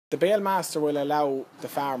The Balemaster will allow the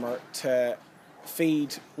farmer to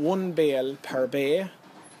feed one bale per bay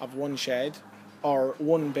of one shed or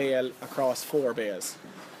one bale across 4 bales.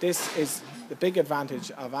 This is the big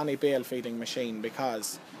advantage of any bale feeding machine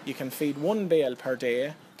because you can feed one bale per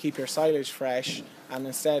day, keep your silage fresh, and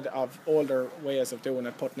instead of older ways of doing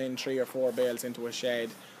it, putting in 3 or 4 bales into a shed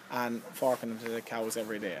and forking them to the cows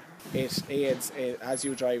every day. It aids, as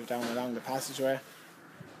you drive down along the passageway,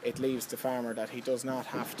 it leaves the farmer that he does not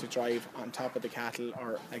have to drive on top of the cattle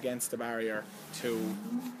or against the barrier to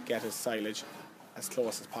get his silage as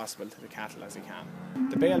close as possible to the cattle as he can.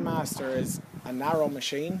 The Balemaster is a narrow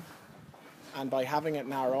machine, and by having it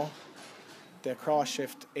narrow, the cross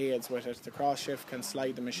shift aids with it. The cross shift can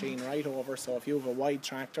slide the machine right over, so if you have a wide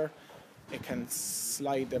tractor, it can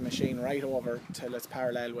slide the machine right over till it's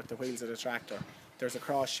parallel with the wheels of the tractor. There's a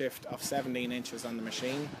cross shift of 17 inches on the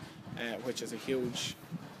machine, which is a huge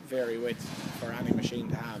vary width for any machine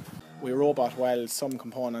to have. We robot weld some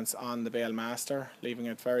components on the Balemaster, leaving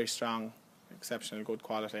it very strong, exceptional good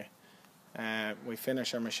quality. We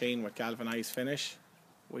finish our machine with galvanised finish.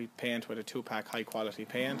 We paint with a 2-pack high quality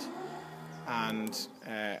paint, and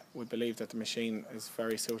we believe that the machine is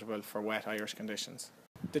very suitable for wet Irish conditions.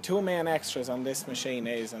 The 2 main extras on this machine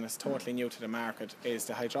is, and it's totally new to the market, is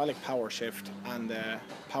the hydraulic power shift and the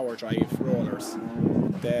power drive rollers.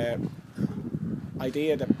 The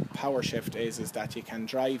idea of the power shift is that you can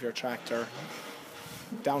drive your tractor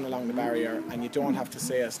down along the barrier and you don't have to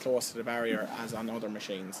stay as close to the barrier as on other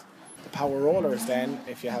machines. The power rollers then,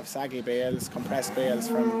 if you have saggy bales, compressed bales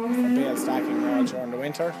from bale stacking all during the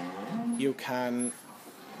winter,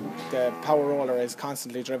 the power roller is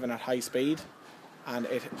constantly driven at high speed, and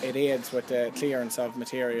it aids with the clearance of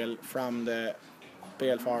material from the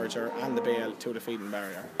bale forager and the bale to the feeding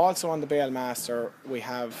barrier. Also on the Balemaster we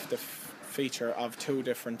have the feature of 2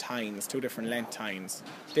 different tines, 2 different length tines.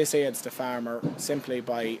 This aids the farmer simply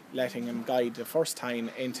by letting him guide the first tine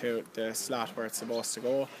into the slot where it's supposed to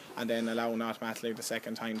go, and then allowing automatically the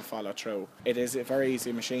second tine to follow through. It is a very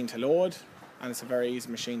easy machine to load, and it's a very easy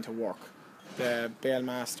machine to work. The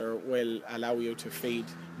Balemaster will allow you to feed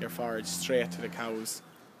your forage straight to the cows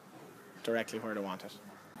directly where they want it.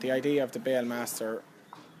 The idea of the Balemaster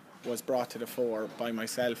was brought to the fore by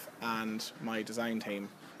myself and my design team.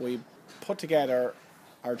 We put together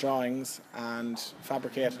our drawings and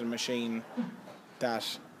fabricated a machine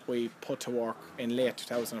that we put to work in late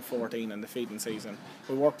 2014 in the feeding season.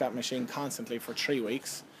 We worked that machine constantly for 3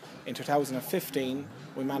 weeks. In 2015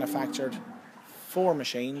 we manufactured 4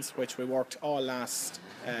 machines, which we worked all last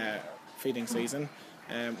feeding season.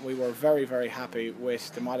 We were very, very happy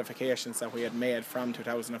with the modifications that we had made from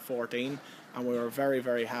 2014, and we were very,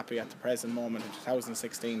 very happy at the present moment in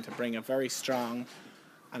 2016 to bring a very strong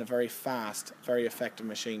and a very fast, very effective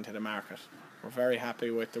machine to the market. We're very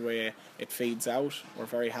happy with the way it feeds out. We're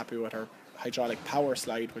very happy with our hydraulic power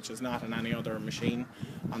slide, which is not in any other machine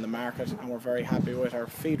on the market, and we're very happy with our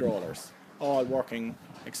feed rollers, all working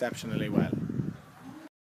exceptionally well.